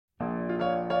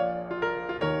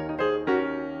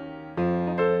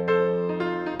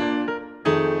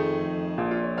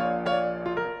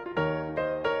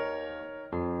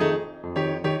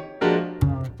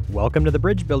Welcome to the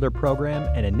Bridge Builder Program,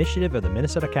 an initiative of the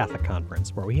Minnesota Catholic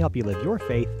Conference, where we help you live your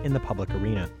faith in the public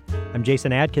arena. I'm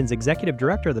Jason Adkins, Executive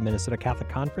Director of the Minnesota Catholic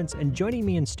Conference, and joining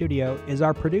me in studio is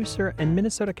our producer and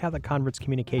Minnesota Catholic Conference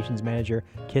Communications Manager,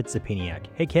 Kit Zapiniak.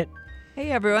 Hey, Kit.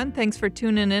 Hey everyone, thanks for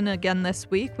tuning in again this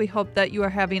week. We hope that you are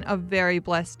having a very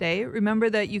blessed day. Remember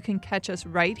that you can catch us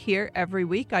right here every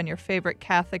week on your favorite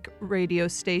Catholic radio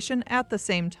station at the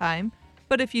same time.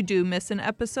 But if you do miss an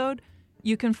episode,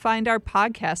 you can find our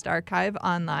podcast archive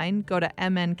online. Go to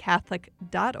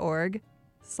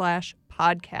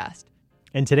mncatholic.org/podcast.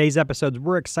 In today's episodes,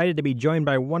 we're excited to be joined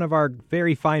by one of our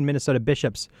very fine Minnesota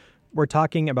bishops. We're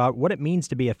talking about what it means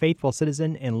to be a faithful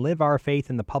citizen and live our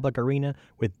faith in the public arena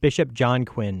with Bishop John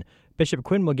Quinn. Bishop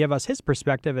Quinn will give us his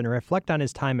perspective and reflect on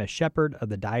his time as shepherd of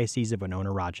the Diocese of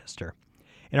Winona-Rochester.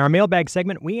 In our mailbag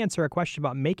segment, we answer a question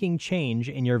about making change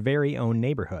in your very own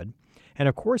neighborhood. And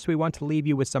of course, we want to leave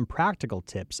you with some practical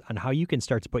tips on how you can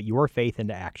start to put your faith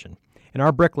into action. In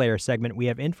our Bricklayer segment, we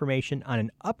have information on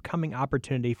an upcoming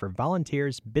opportunity for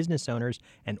volunteers, business owners,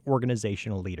 and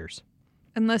organizational leaders.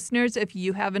 And listeners, if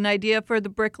you have an idea for the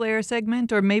Bricklayer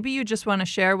segment, or maybe you just want to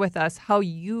share with us how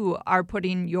you are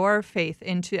putting your faith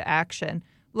into action,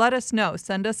 let us know.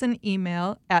 Send us an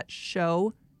email at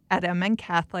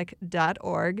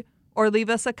show@mncatholic.org or leave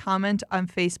us a comment on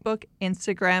Facebook,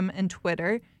 Instagram, and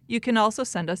Twitter. You can also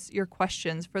send us your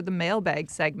questions for the mailbag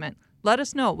segment. Let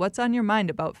us know what's on your mind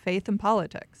about faith and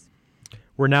politics.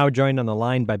 We're now joined on the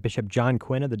line by Bishop John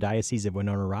Quinn of the Diocese of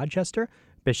Winona-Rochester.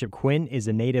 Bishop Quinn is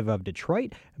a native of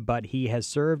Detroit, but he has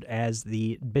served as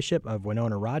the Bishop of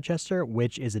Winona-Rochester,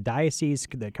 which is a diocese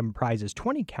that comprises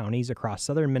 20 counties across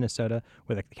southern Minnesota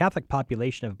with a Catholic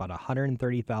population of about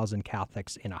 130,000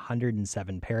 Catholics in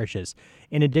 107 parishes.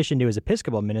 In addition to his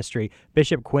Episcopal ministry,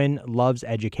 Bishop Quinn loves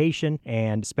education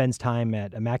and spends time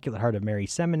at Immaculate Heart of Mary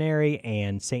Seminary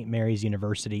and St. Mary's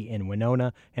University in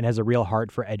Winona and has a real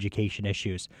heart for education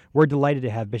issues. We're delighted to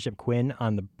have Bishop Quinn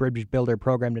on the Bridge Builder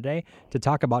program today to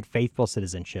talk about faithful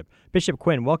citizenship. Bishop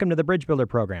Quinn, welcome to the Bridge Builder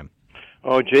program.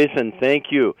 Oh, Jason, thank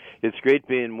you. It's great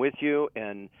being with you,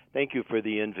 and thank you for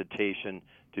the invitation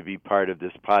to be part of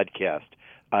this podcast.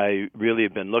 I really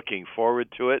have been looking forward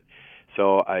to it,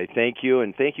 so I thank you,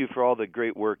 and thank you for all the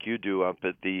great work you do up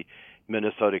at the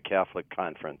Minnesota Catholic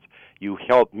Conference. You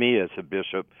help me as a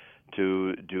bishop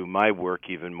to do my work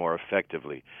even more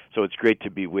effectively, so it's great to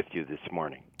be with you this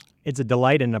morning. It's a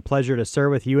delight and a pleasure to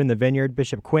serve with you in the Vineyard,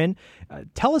 Bishop Quinn.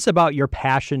 Tell us about your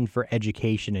passion for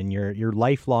education and your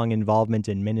lifelong involvement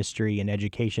in ministry and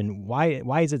education.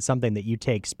 Why is it something that you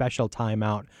take special time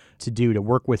out to do to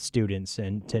work with students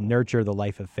and to nurture the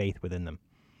life of faith within them?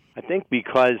 I think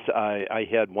because I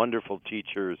had wonderful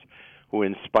teachers who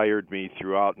inspired me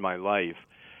throughout my life,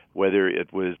 whether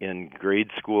it was in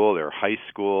grade school or high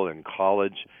school and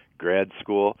college, grad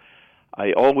school.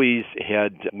 I always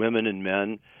had women and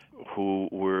men who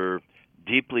were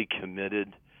deeply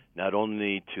committed not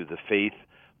only to the faith,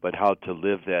 but how to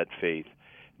live that faith.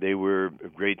 They were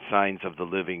great signs of the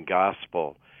living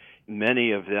gospel.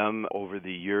 Many of them over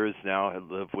the years now have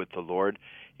lived with the Lord,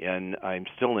 and I'm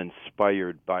still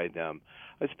inspired by them.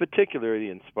 I was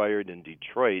particularly inspired in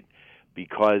Detroit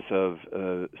because of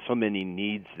so many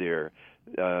needs there,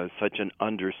 such an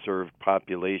underserved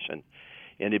population.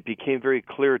 And it became very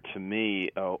clear to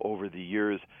me over the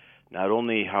years not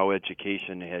only how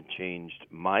education had changed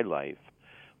my life,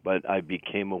 but I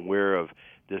became aware of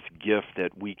this gift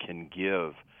that we can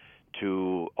give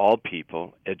to all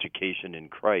people, education in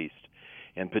Christ,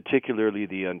 and particularly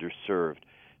the underserved.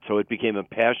 So it became a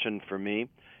passion for me,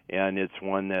 and it's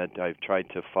one that I've tried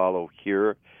to follow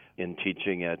here in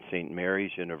teaching at St.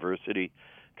 Mary's University,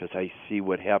 because I see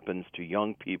what happens to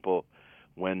young people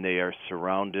when they are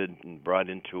surrounded and brought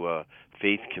into a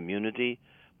faith community,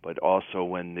 but also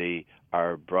when they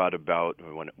are brought about,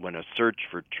 when a search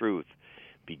for truth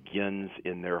begins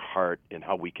in their heart, and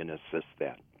how we can assist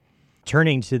that.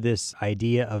 Turning to this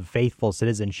idea of faithful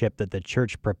citizenship that the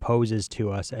Church proposes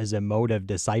to us as a mode of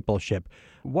discipleship,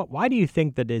 why do you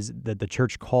think that the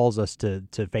Church calls us to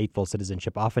faithful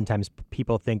citizenship? Oftentimes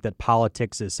people think that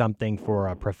politics is something for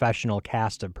a professional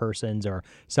cast of persons or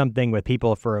something with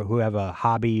people who have a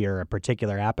hobby or a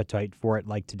particular appetite for it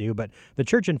like to do, but the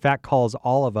Church in fact calls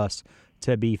all of us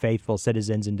to be faithful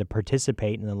citizens and to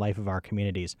participate in the life of our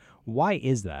communities. Why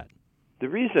is that? The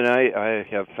reason I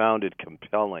have found it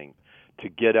compelling to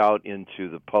get out into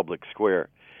the public square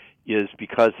is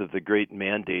because of the great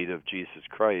mandate of Jesus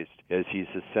Christ as he's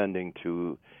ascending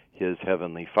to his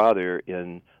heavenly Father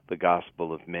in the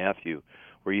Gospel of Matthew,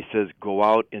 where he says, go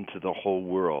out into the whole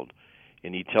world.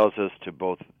 And he tells us to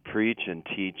both preach and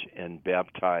teach and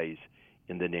baptize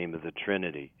in the name of the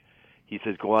Trinity. He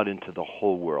says go out into the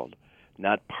whole world,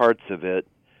 not parts of it,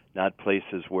 not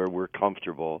places where we're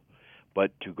comfortable,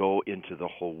 but to go into the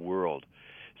whole world.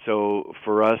 So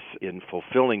for us, in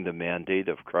fulfilling the mandate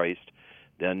of Christ,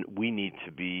 then we need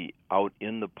to be out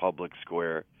in the public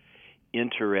square,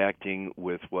 interacting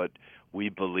with what we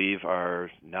believe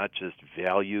are not just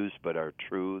values, but our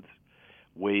truths,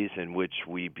 ways in which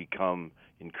we become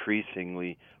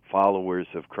increasingly followers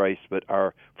of Christ, but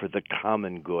are for the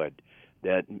common good,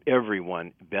 that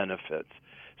everyone benefits.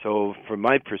 So from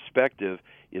my perspective,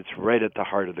 it's right at the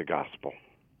heart of the gospel.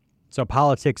 So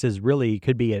politics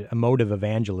could be a mode of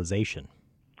evangelization.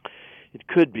 It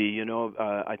could be.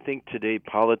 I think today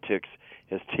politics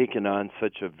has taken on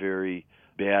such a very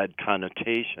bad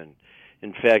connotation.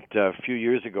 In fact, a few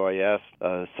years ago, I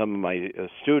asked some of my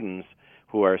students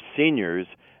who are seniors,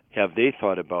 have they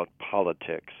thought about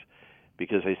politics?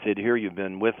 Because I said, here, you've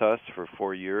been with us for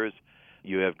 4 years,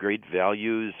 you have great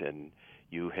values, and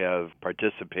you have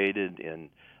participated in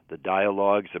the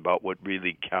dialogues about what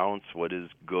really counts, what is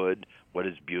good, what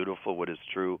is beautiful, what is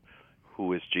true,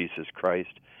 who is Jesus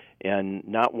Christ. And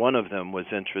not one of them was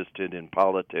interested in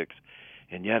politics.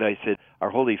 And yet I said, our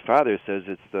Holy Father says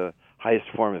it's the highest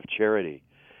form of charity,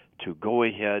 to go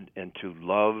ahead and to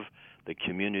love the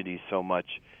community so much.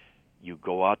 You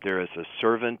go out there as a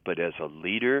servant, but as a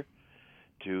leader,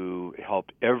 to help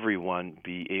everyone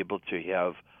be able to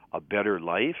have a better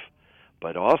life,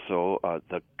 but also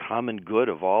the common good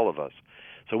of all of us.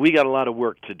 So we got a lot of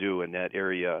work to do in that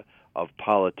area of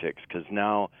politics, because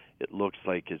now it looks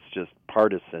like it's just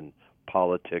partisan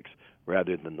politics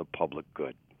rather than the public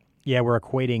good. Yeah, we're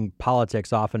equating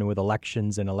politics often with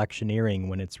elections and electioneering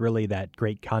when it's really that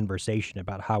great conversation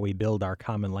about how we build our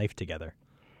common life together.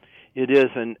 It is,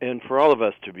 and for all of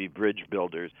us to be bridge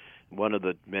builders, one of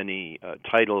the many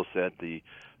titles that the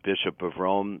Bishop of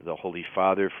Rome, the Holy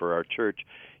Father for our church,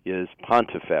 is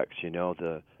Pontifex,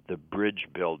 the bridge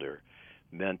builder,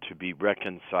 meant to be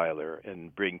reconciler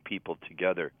and bring people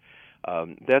together.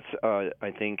 That's,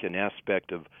 I think, an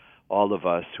aspect of all of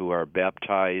us who are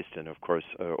baptized and, of course,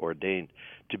 ordained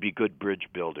to be good bridge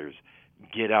builders.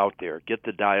 Get out there, get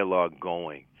the dialogue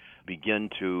going, begin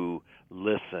to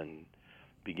listen,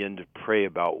 begin to pray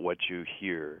about what you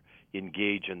hear,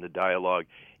 engage in the dialogue,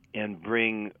 and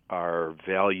bring our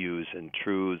values and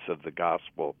truths of the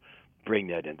gospel, bring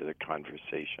that into the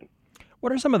conversation.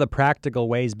 What are some of the practical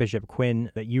ways, Bishop Quinn,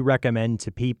 that you recommend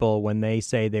to people when they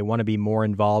say they want to be more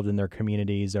involved in their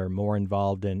communities or more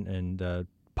involved in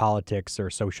politics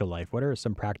or social life? What are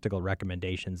some practical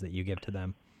recommendations that you give to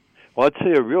them? Well, I'll tell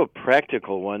you a real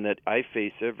practical one that I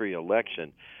face every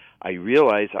election. I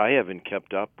realize I haven't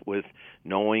kept up with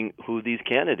knowing who these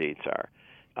candidates are.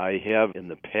 I have in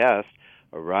the past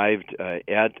arrived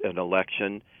at an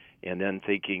election and then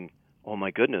thinking, oh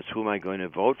my goodness, who am I going to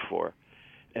vote for?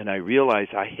 And I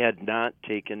realized I had not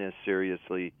taken as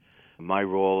seriously my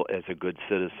role as a good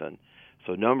citizen.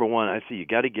 So number one, I say you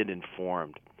got to get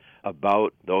informed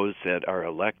about those that are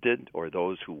elected or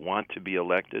those who want to be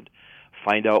elected.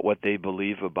 Find out what they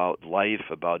believe about life,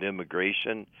 about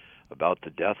immigration, about the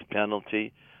death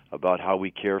penalty, about how we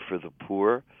care for the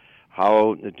poor.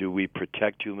 How do we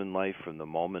protect human life from the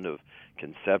moment of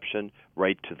conception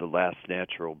right to the last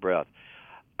natural breath?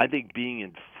 I think being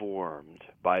informed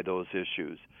by those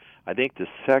issues. I think the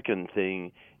second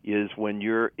thing is when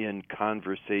you're in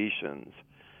conversations,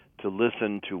 to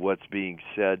listen to what's being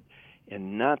said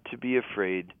and not to be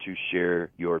afraid to share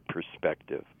your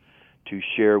perspective, to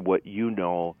share what you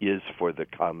know is for the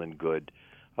common good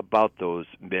about those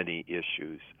many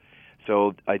issues.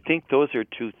 So I think those are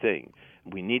two things.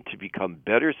 We need to become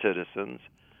better citizens.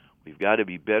 We've got to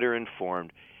be better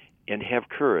informed and have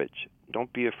courage.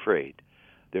 Don't be afraid.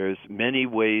 There's many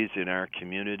ways in our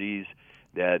communities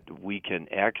that we can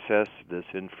access this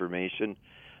information.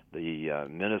 The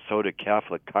Minnesota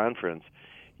Catholic Conference,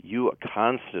 you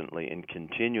constantly and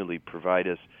continually provide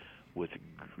us with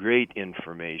great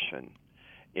information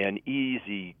and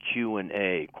easy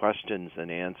Q&A, questions and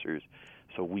answers,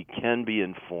 so we can be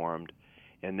informed,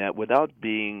 and that without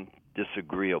being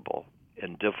disagreeable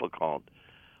and difficult,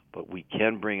 but we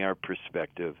can bring our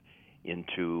perspective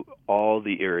into all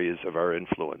the areas of our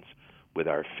influence with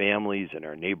our families and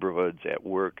our neighborhoods, at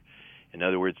work. In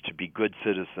other words, to be good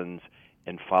citizens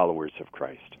and followers of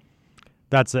Christ.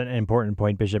 That's an important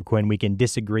point, Bishop Quinn. We can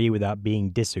disagree without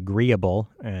being disagreeable,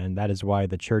 and that is why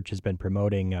the church has been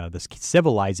promoting this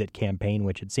Civilize It campaign,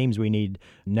 which it seems we need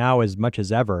now as much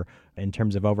as ever in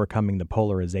terms of overcoming the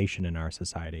polarization in our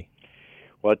society.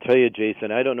 Well, I'll tell you,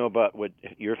 Jason, I don't know about what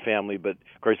your family, but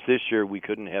of course this year we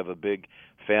couldn't have a big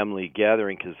family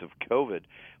gathering because of COVID.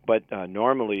 But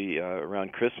normally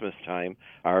around Christmas time,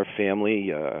 our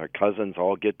family, our cousins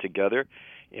all get together,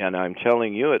 and I'm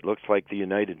telling you, it looks like the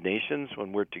United Nations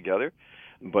when we're together,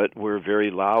 but we're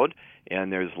very loud,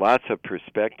 and there's lots of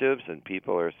perspectives, and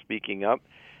people are speaking up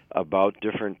about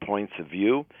different points of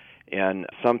view. And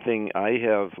something I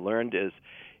have learned is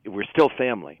we're still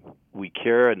family. We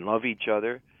care and love each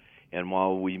other, and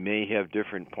while we may have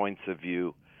different points of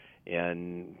view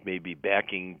and maybe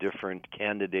backing different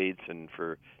candidates and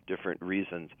for different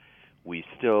reasons, we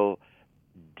still,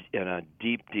 in a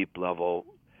deep, deep level,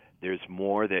 there's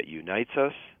more that unites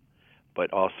us,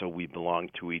 but also we belong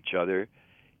to each other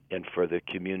and for the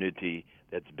community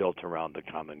that's built around the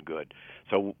common good.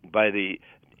 So by the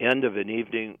end of an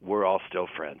evening, we're all still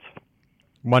friends.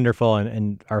 Wonderful.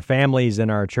 And our families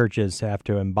and our churches have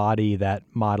to embody that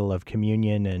model of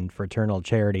communion and fraternal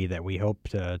charity that we hope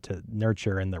to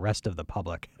nurture in the rest of the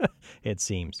public, it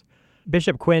seems.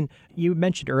 Bishop Quinn, you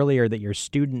mentioned earlier that your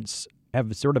students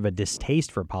have sort of a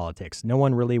distaste for politics. No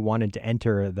one really wanted to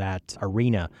enter that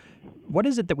arena. What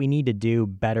is it that we need to do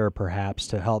better, perhaps,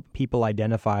 to help people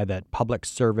identify that public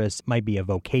service might be a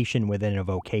vocation within a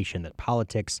vocation, that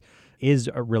politics is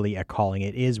really a calling?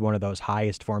 It is one of those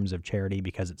highest forms of charity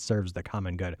because it serves the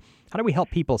common good. How do we help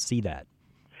people see that?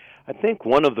 I think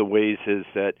one of the ways is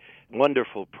that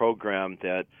wonderful program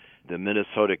that the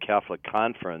Minnesota Catholic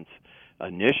Conference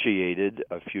initiated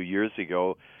a few years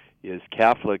ago is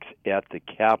Catholics at the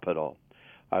Capitol.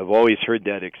 I've always heard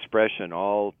that expression,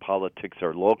 all politics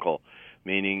are local,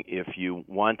 meaning if you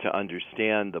want to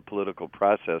understand the political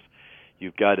process,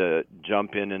 you've got to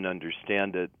jump in and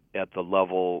understand it at the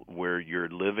level where you're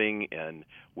living and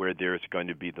where there's going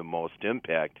to be the most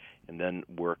impact, and then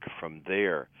work from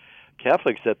there.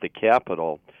 Catholics at the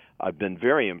Capitol, I've been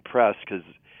very impressed because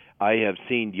I have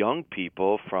seen young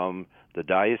people from the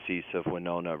Diocese of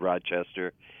Winona,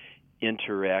 Rochester,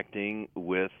 interacting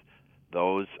with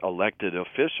those elected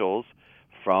officials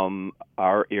from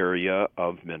our area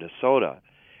of Minnesota.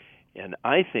 And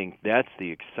I think that's the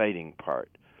exciting part,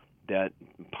 that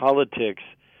politics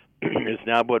is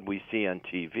not what we see on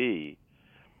TV.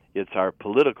 It's our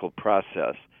political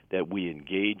process that we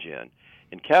engage in.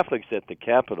 And Catholics at the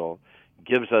Capitol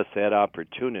gives us that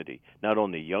opportunity, not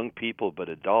only young people but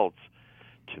adults,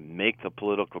 to make the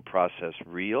political process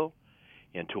real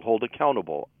and to hold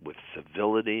accountable with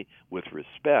civility, with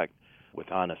respect,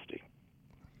 with honesty.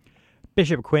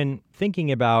 Bishop Quinn,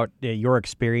 thinking about your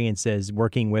experiences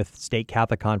working with state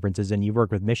Catholic conferences, and you've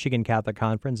worked with Michigan Catholic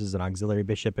Conference as an auxiliary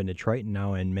bishop in Detroit and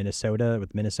now in Minnesota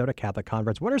with Minnesota Catholic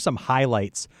Conference, what are some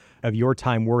highlights of your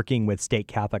time working with state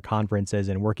Catholic conferences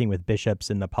and working with bishops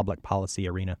in the public policy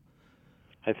arena?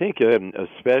 I think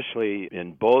especially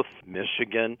in both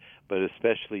Michigan, but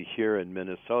especially here in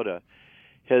Minnesota,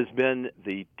 has been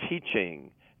the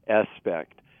teaching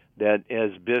aspect that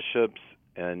as bishops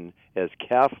and as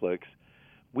Catholics,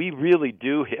 we really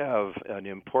do have an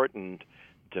important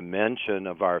dimension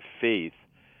of our faith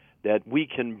that we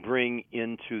can bring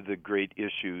into the great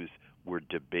issues we're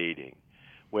debating,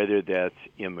 whether that's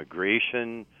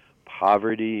immigration,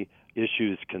 poverty,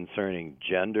 issues concerning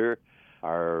gender,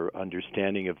 our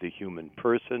understanding of the human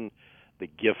person, the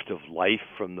gift of life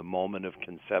from the moment of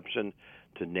conception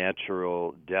to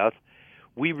natural death.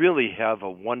 We really have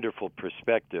a wonderful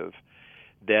perspective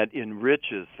that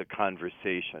enriches the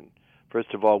conversation.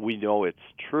 First of all, we know it's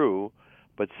true,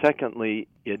 but secondly,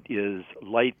 it is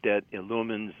light that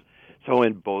illumines. So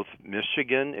in both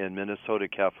Michigan and Minnesota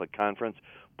Catholic Conference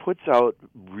puts out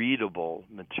readable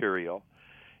material,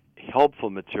 helpful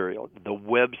material, the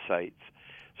websites.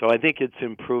 So I think it's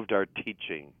improved our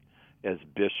teaching as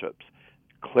bishops,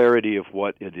 clarity of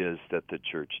what it is that the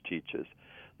church teaches.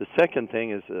 The second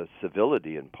thing is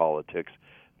civility in politics,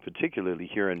 particularly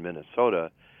here in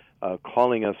Minnesota,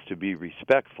 calling us to be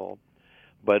respectful,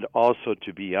 but also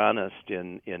to be honest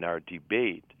in our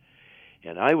debate.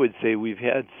 And I would say we've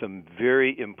had some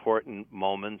very important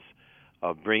moments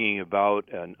of bringing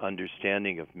about an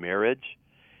understanding of marriage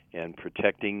and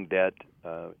protecting that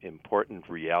important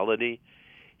reality,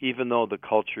 even though the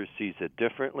culture sees it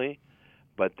differently,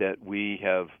 but that we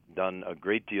have done a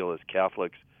great deal as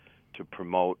Catholics to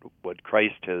promote what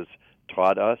Christ has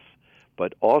taught us,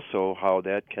 but also how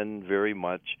that can very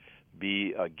much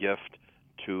be a gift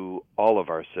to all of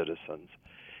our citizens.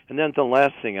 And then the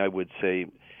last thing I would say,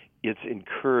 it's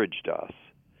encouraged us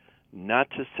not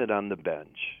to sit on the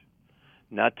bench,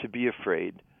 not to be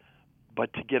afraid,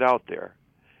 but to get out there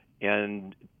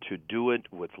and to do it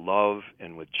with love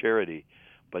and with charity,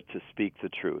 but to speak the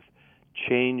truth.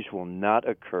 Change will not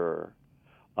occur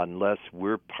unless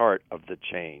we're part of the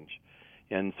change.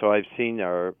 And so I've seen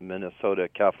our Minnesota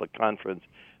Catholic Conference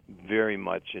very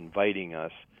much inviting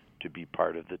us to be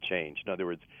part of the change. In other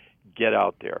words, get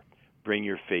out there, bring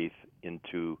your faith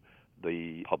into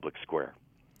the public square.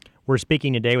 We're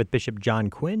speaking today with Bishop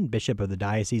John Quinn, Bishop of the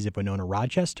Diocese of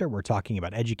Winona-Rochester. We're talking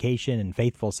about education and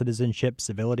faithful citizenship,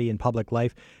 civility, and public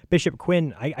life. Bishop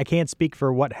Quinn, I can't speak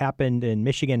for what happened in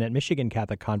Michigan at Michigan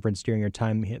Catholic Conference during your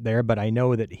time there, but I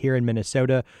know that here in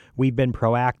Minnesota, we've been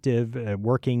proactive,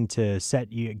 working to set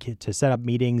up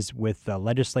meetings with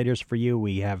legislators for you.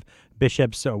 We have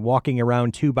bishops walking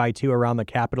around 2 by 2 around the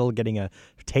Capitol, getting a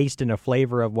taste and a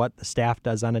flavor of what the staff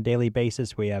does on a daily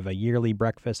basis. We have a yearly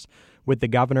breakfast with the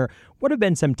governor. What have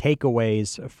been some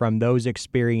takeaways from those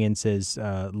experiences,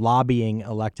 lobbying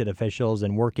elected officials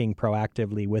and working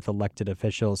proactively with elected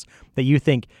officials, that you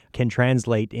think can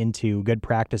translate into good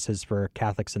practices for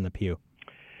Catholics in the pew?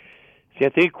 See, I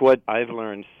think what I've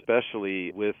learned,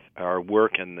 especially with our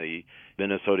work in the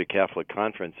Minnesota Catholic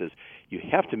Conference, is you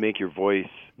have to make your voice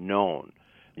known.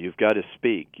 You've got to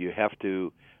speak. You have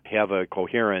to have a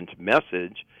coherent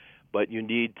message, but you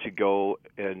need to go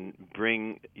and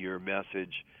bring your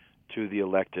message to the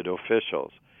elected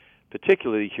officials,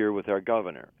 particularly here with our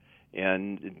governor.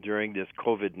 And during this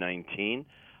COVID-19,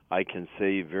 I can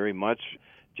say very much,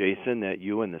 Jason, that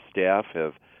you and the staff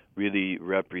have really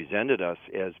represented us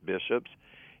as bishops,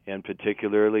 and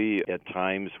particularly at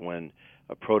times when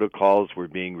protocols were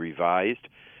being revised,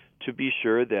 to be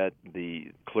sure that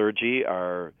the clergy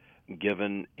are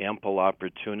given ample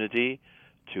opportunity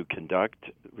to conduct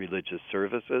religious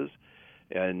services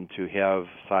and to have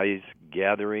size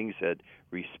gatherings that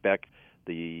respect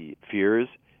the fears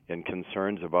and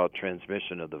concerns about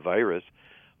transmission of the virus,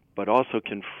 but also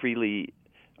can freely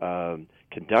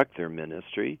conduct their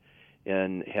ministry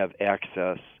and have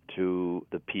access to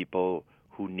the people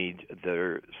who need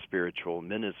their spiritual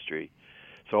ministry.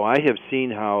 So I have seen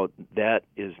how that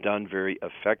is done very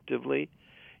effectively,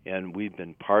 and we've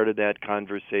been part of that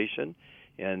conversation.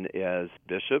 And as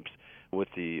bishops, with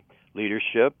the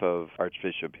leadership of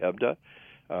Archbishop Hebda,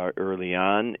 early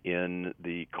on in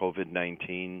the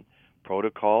COVID-19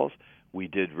 protocols, we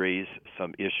did raise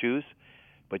some issues,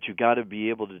 but you got to be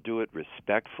able to do it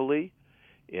respectfully.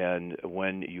 And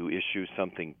when you issue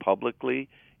something publicly,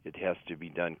 it has to be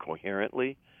done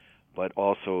coherently, but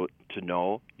also to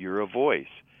know you're a voice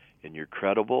and you're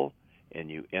credible and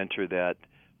you enter that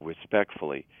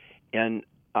respectfully. And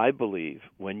I believe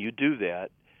when you do that,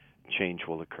 change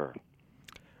will occur.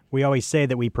 We always say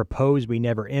that we propose, we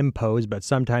never impose, but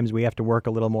sometimes we have to work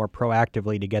a little more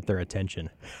proactively to get their attention.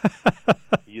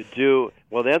 You do.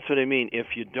 Well, that's what I mean.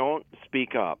 If you don't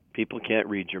speak up, people can't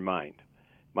read your mind.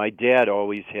 My dad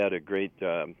always had a great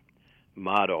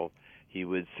motto. He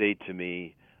would say to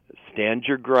me, stand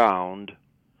your ground,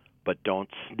 but don't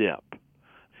snip.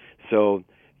 So,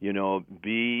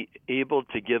 be able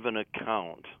to give an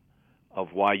account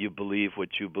of why you believe what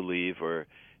you believe, or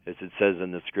as it says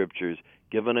in the scriptures,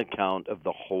 give an account of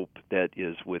the hope that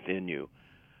is within you,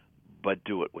 but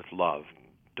do it with love.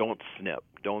 Don't snip.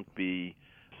 Don't be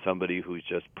somebody who's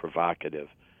just provocative,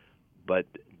 but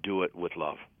do it with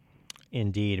love.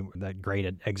 Indeed, that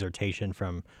great exhortation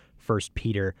from 1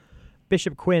 Peter.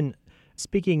 Bishop Quinn,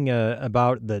 speaking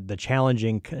about the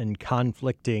challenging and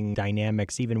conflicting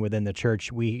dynamics even within the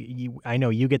church, I know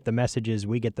you get the messages,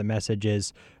 we get the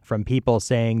messages from people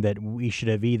saying that we should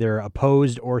have either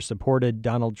opposed or supported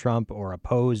Donald Trump or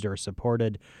opposed or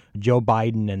supported Joe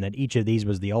Biden, and that each of these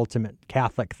was the ultimate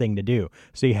Catholic thing to do.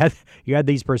 So you had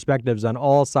these perspectives on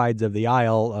all sides of the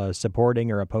aisle,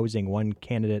 supporting or opposing one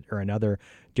candidate or another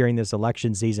during this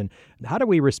election season. How do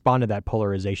we respond to that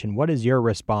polarization? What is your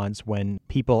response when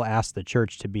people ask the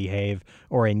church to behave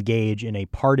or engage in a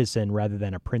partisan rather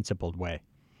than a principled way?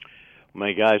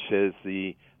 My gosh, as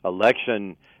the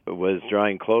election was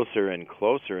drawing closer and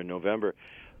closer in November,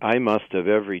 I must have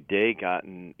every day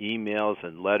gotten emails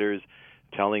and letters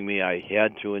telling me I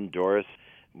had to endorse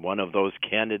one of those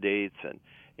candidates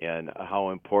and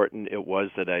how important it was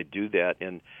that I do that.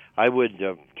 And I would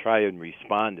try and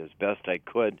respond as best I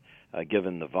could,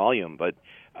 given the volume. But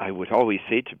I would always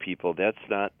say to people, that's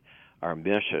not our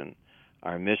mission.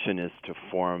 Our mission is to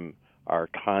form our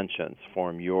conscience,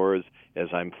 form yours as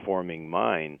I'm forming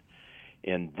mine.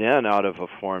 And then out of a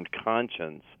formed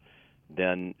conscience,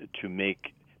 then you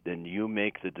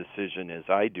make the decision, as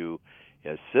I do,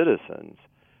 as citizens,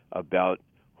 about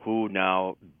who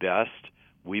now best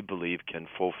we believe can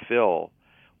fulfill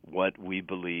what we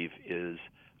believe is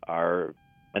our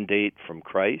mandate from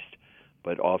Christ,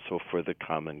 but also for the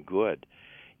common good.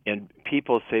 And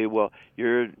people say, well,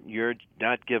 you're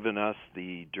not giving us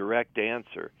the direct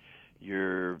answer.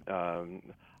 You're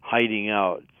hiding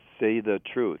out. Say the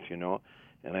truth,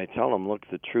 And I tell them, look,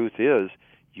 the truth is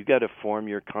You got to form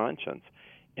your conscience.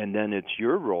 And then it's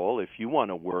your role, if you want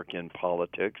to work in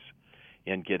politics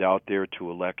and get out there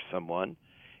to elect someone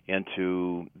and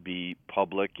to be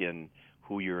public in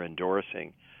who you're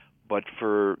endorsing. But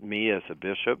for me as a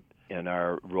bishop and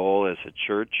our role as a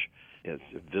church, as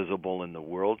visible in the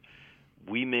world,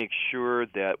 we make sure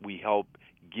that we help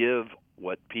give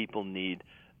what people need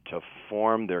to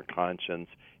form their conscience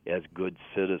as good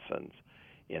citizens,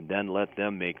 and then let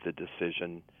them make the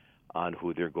decision on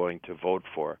who they're going to vote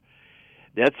for.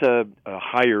 That's a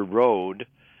higher road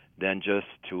than just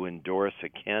to endorse a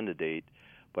candidate,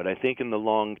 but I think in the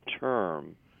long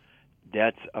term,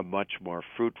 that's a much more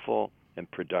fruitful and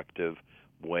productive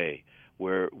way,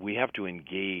 where we have to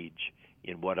engage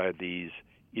in what are these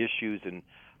issues and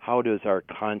how does our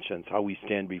conscience, how we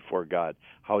stand before God,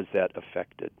 how is that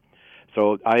affected?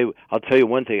 So I'll tell you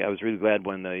one thing. I was really glad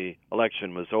when the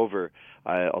election was over.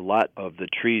 A lot of the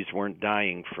trees weren't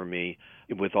dying for me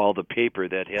with all the paper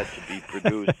that had to be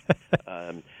produced.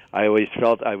 I always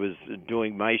felt I was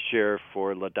doing my share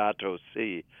for Laudato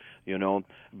Si,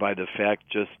 by the fact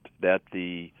just that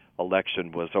the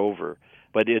election was over.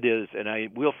 But it is, and I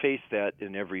will face that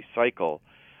in every cycle.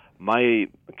 My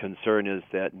concern is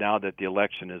that now that the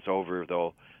election is over,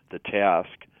 though, the task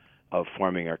of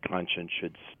forming our conscience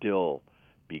should still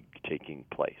be taking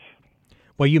place.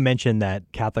 Well, you mentioned that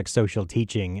Catholic social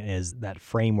teaching is that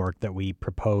framework that we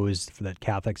propose that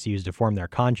Catholics use to form their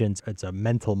conscience. It's a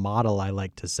mental model, I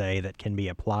like to say, that can be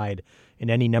applied in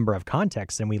any number of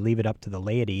contexts, and we leave it up to the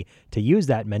laity to use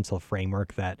that mental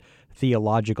framework, that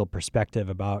theological perspective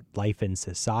about life in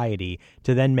society,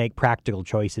 to then make practical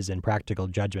choices and practical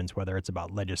judgments, whether it's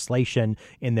about legislation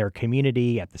in their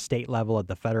community, at the state level, at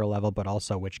the federal level, but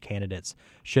also which candidates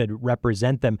should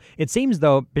represent them. It seems,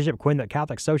 though, Bishop Quinn, that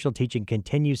Catholic social teaching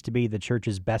continues to be the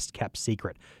Church's best-kept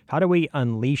secret. How do we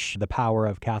unleash the power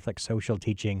of Catholic social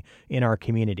teaching in our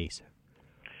communities?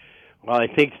 Well, I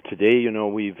think today,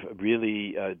 we've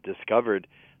really discovered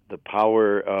the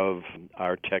power of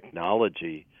our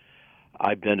technology.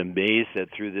 I've been amazed that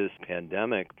through this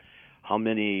pandemic, how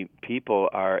many people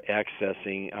are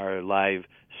accessing our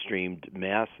live-streamed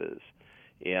masses,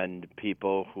 and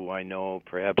people who I know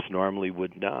perhaps normally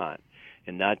would not,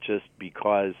 and not just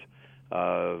because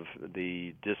of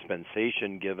the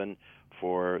dispensation given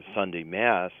for Sunday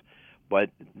Mass,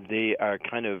 but they are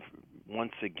kind of,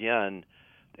 once again,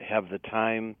 have the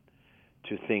time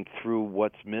to think through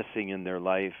what's missing in their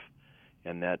life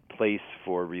and that place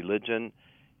for religion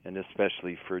and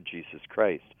especially for Jesus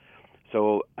Christ.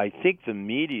 So I think the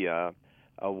media,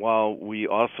 while we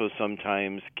also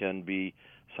sometimes can be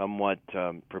somewhat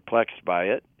perplexed by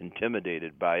it,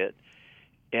 intimidated by it,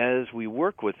 as we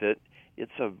work with it,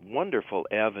 it's a wonderful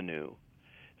avenue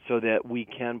so that we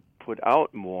can put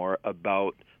out more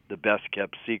about the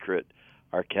best-kept secret,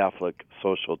 our Catholic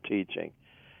social teaching.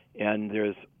 And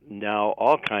there's now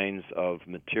all kinds of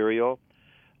material,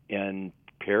 and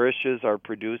parishes are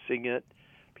producing it.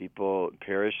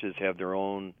 Parishes have their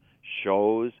own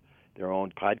shows, their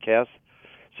own podcasts.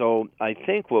 So I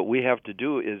think what we have to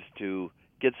do is to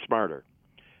get smarter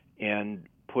and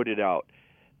put it out.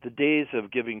 The days of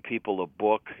giving people a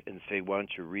book and say, why don't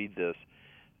you read this?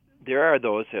 There are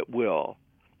those that will,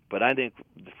 but I think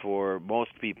for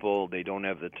most people, they don't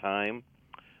have the time.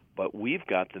 But we've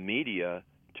got the media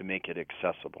to make it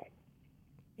accessible.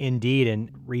 Indeed,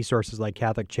 and resources like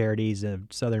Catholic Charities of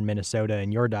Southern Minnesota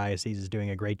and your diocese is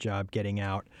doing a great job getting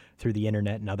out through the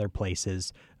internet and other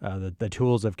places the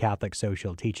tools of Catholic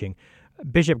social teaching.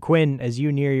 Bishop Quinn, as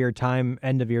you near your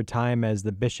end of your time as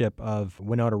the Bishop of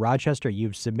Winona Rochester,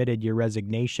 you've submitted your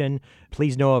resignation.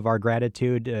 Please know of our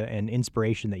gratitude and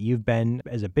inspiration that you've been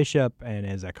as a bishop and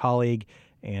as a colleague,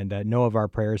 and know of our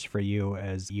prayers for you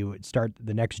as you start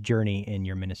the next journey in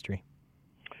your ministry.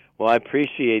 Well, I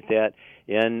appreciate that,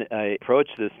 and I approach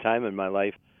this time in my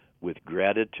life with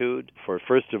gratitude for,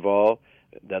 first of all,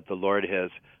 that the Lord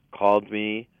has called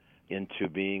me into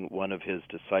being one of His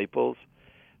disciples,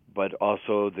 but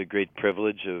also the great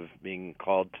privilege of being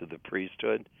called to the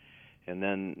priesthood, and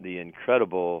then the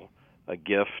incredible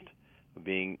gift of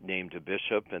being named a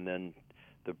bishop, and then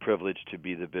the privilege to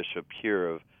be the bishop here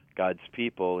of God's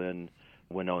people in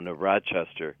Winona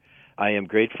Rochester. I am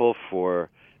grateful for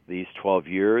these 12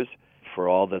 years, for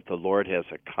all that the Lord has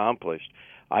accomplished.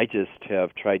 I just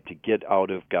have tried to get out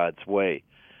of God's way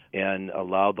and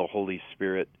allow the Holy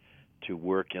Spirit to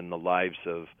work in the lives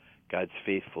of God's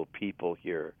faithful people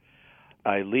here.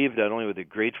 I leave not only with a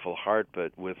grateful heart,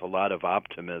 but with a lot of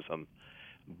optimism,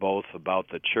 both about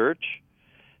the church,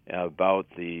 about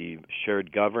the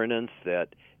shared governance that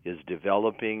is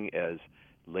developing as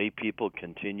lay people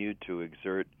continue to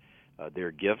exert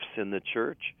their gifts in the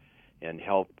church and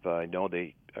help. I know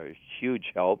they are a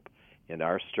huge help in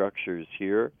our structures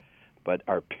here, but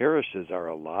our parishes are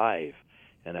alive,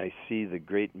 and I see the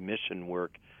great mission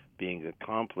work being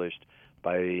accomplished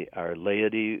by our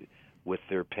laity with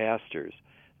their pastors.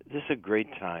 This is a great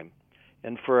time.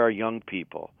 And for our young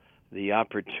people, the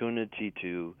opportunity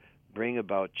to bring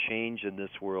about change in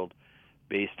this world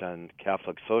based on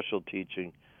Catholic social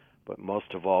teaching, but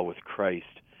most of all with Christ,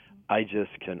 I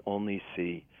just can only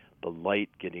see the light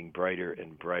getting brighter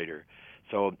and brighter.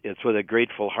 So it's with a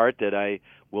grateful heart that I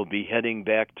will be heading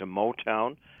back to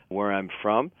Motown, where I'm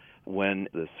from, when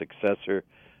the successor,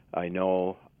 I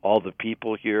know all the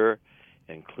people here,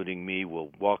 including me,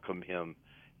 will welcome him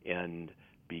and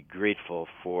be grateful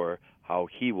for how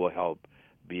he will help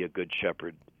be a good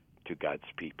shepherd to God's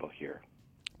people here.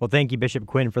 Well, thank you, Bishop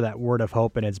Quinn, for that word of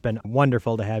hope, and it's been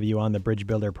wonderful to have you on the Bridge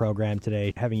Builder program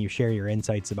today, having you share your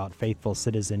insights about faithful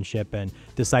citizenship and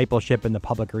discipleship in the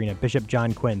public arena. Bishop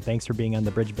John Quinn, thanks for being on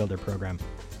the Bridge Builder program.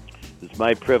 It's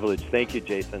my privilege. Thank you,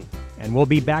 Jason. And we'll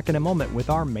be back in a moment with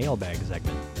our mailbag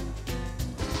segment.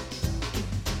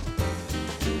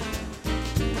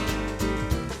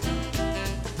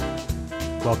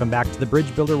 Welcome back to The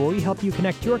Bridge Builder, where we help you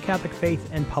connect your Catholic faith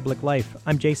and public life.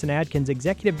 I'm Jason Adkins,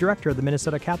 Executive Director of the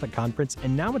Minnesota Catholic Conference,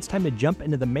 and now it's time to jump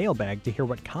into the mailbag to hear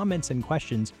what comments and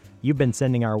questions you've been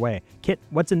sending our way. Kit,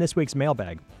 what's in this week's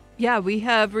mailbag? Yeah, we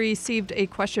have received a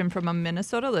question from a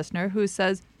Minnesota listener who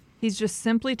says he's just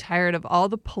simply tired of all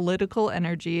the political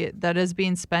energy that is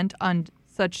being spent on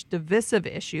such divisive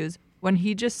issues when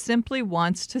he just simply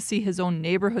wants to see his own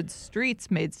neighborhood streets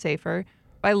made safer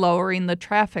by lowering the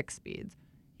traffic speeds.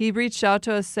 He reached out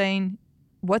to us saying,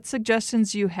 what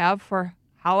suggestions do you have for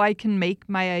how I can make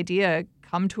my idea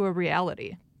come to a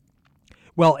reality?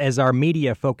 Well, as our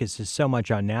media focuses so much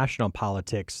on national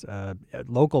politics,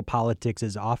 local politics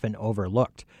is often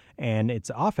overlooked. And it's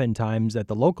oftentimes at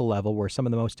the local level where some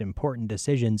of the most important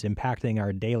decisions impacting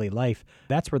our daily life,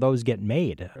 that's where those get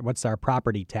made. What's our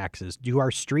property taxes? Do our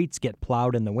streets get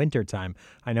plowed in the wintertime?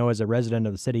 I know as a resident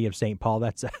of the city of St. Paul,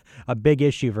 that's a big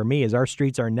issue for me, is our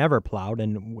streets are never plowed.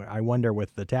 And I wonder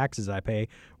with the taxes I pay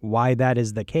why that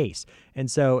is the case.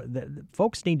 And so the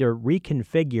folks need to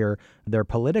reconfigure their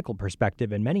political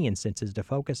perspective in many instances to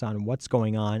focus on what's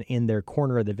going on in their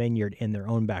corner of the vineyard in their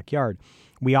own backyard.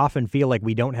 We often feel like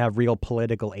we don't have real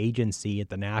political agency at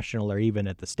the national or even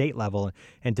at the state level,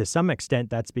 and to some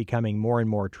extent that's becoming more and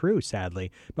more true,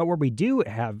 sadly. But where we do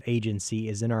have agency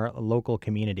is in our local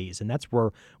communities, and that's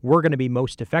where we're going to be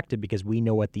most effective because we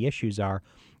know what the issues are,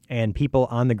 and people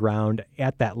on the ground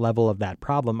at that level of that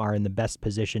problem are in the best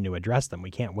position to address them.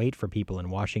 We can't wait for people in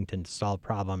Washington to solve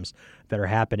problems that are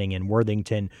happening in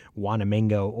Worthington,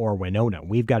 Wanamingo, or Winona.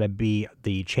 We've got to be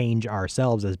the change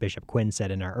ourselves, as Bishop Quinn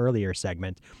said in our earlier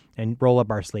segment, and roll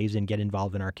up our sleeves and get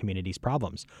involved in our community's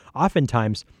problems.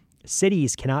 Oftentimes,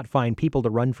 cities cannot find people to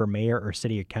run for mayor or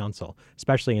city council,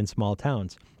 especially in small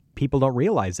towns. People don't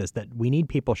realize this, that we need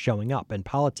people showing up, and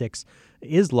politics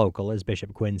is local, as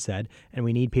Bishop Quinn said, and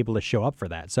we need people to show up for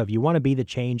that. So if you want to be the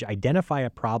change, identify a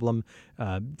problem,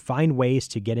 find ways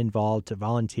to get involved, to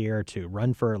volunteer, to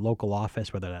run for a local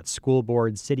office, whether that's school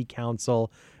board, city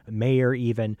council, mayor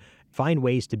even. Find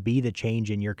ways to be the change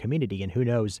in your community. And who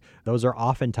knows, those are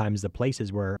oftentimes the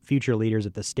places where future leaders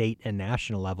at the state and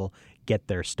national level get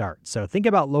their start. So think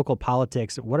about local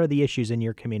politics. What are the issues in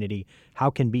your community? How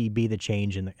can we be the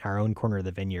change in our own corner of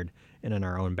the vineyard and in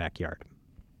our own backyard?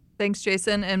 Thanks,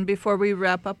 Jason. And before we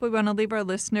wrap up, we want to leave our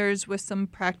listeners with some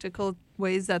practical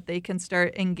ways that they can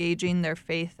start engaging their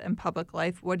faith and public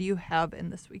life. What do you have in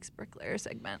this week's Bricklayer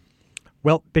segment?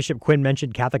 Well, Bishop Quinn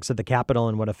mentioned Catholics at the Capitol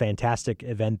and what a fantastic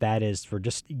event that is for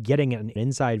just getting an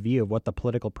inside view of what the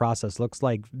political process looks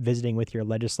like, visiting with your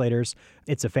legislators.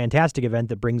 It's a fantastic event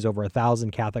that brings over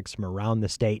 1,000 Catholics from around the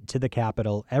state to the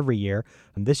Capitol every year.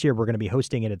 And this year, we're going to be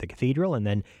hosting it at the Cathedral and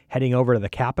then heading over to the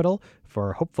Capitol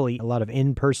for hopefully a lot of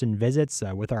in-person visits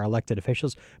with our elected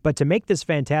officials. But to make this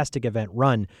fantastic event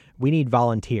run, we need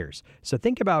volunteers. So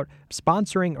think about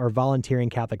sponsoring or volunteering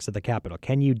Catholics at the Capitol.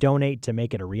 Can you donate to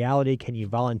make it a reality? Can you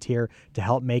volunteer to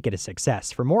help make it a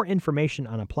success? For more information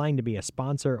on applying to be a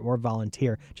sponsor or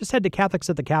volunteer, just head to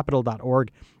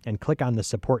catholicsatthecapitol.org and click on the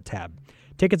support tab.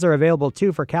 Tickets are available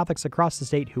too for Catholics across the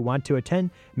state who want to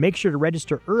attend. Make sure to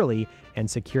register early and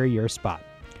secure your spot.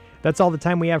 That's all the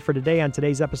time we have for today on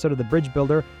today's episode of The Bridge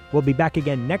Builder. We'll be back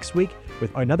again next week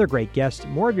with another great guest,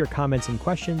 more of your comments and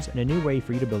questions, and a new way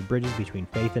for you to build bridges between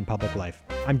faith and public life.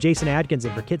 I'm Jason Adkins,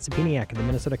 and for Kit Sapiniak of the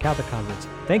Minnesota Catholic Conference,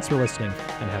 thanks for listening,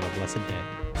 and have a blessed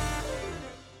day.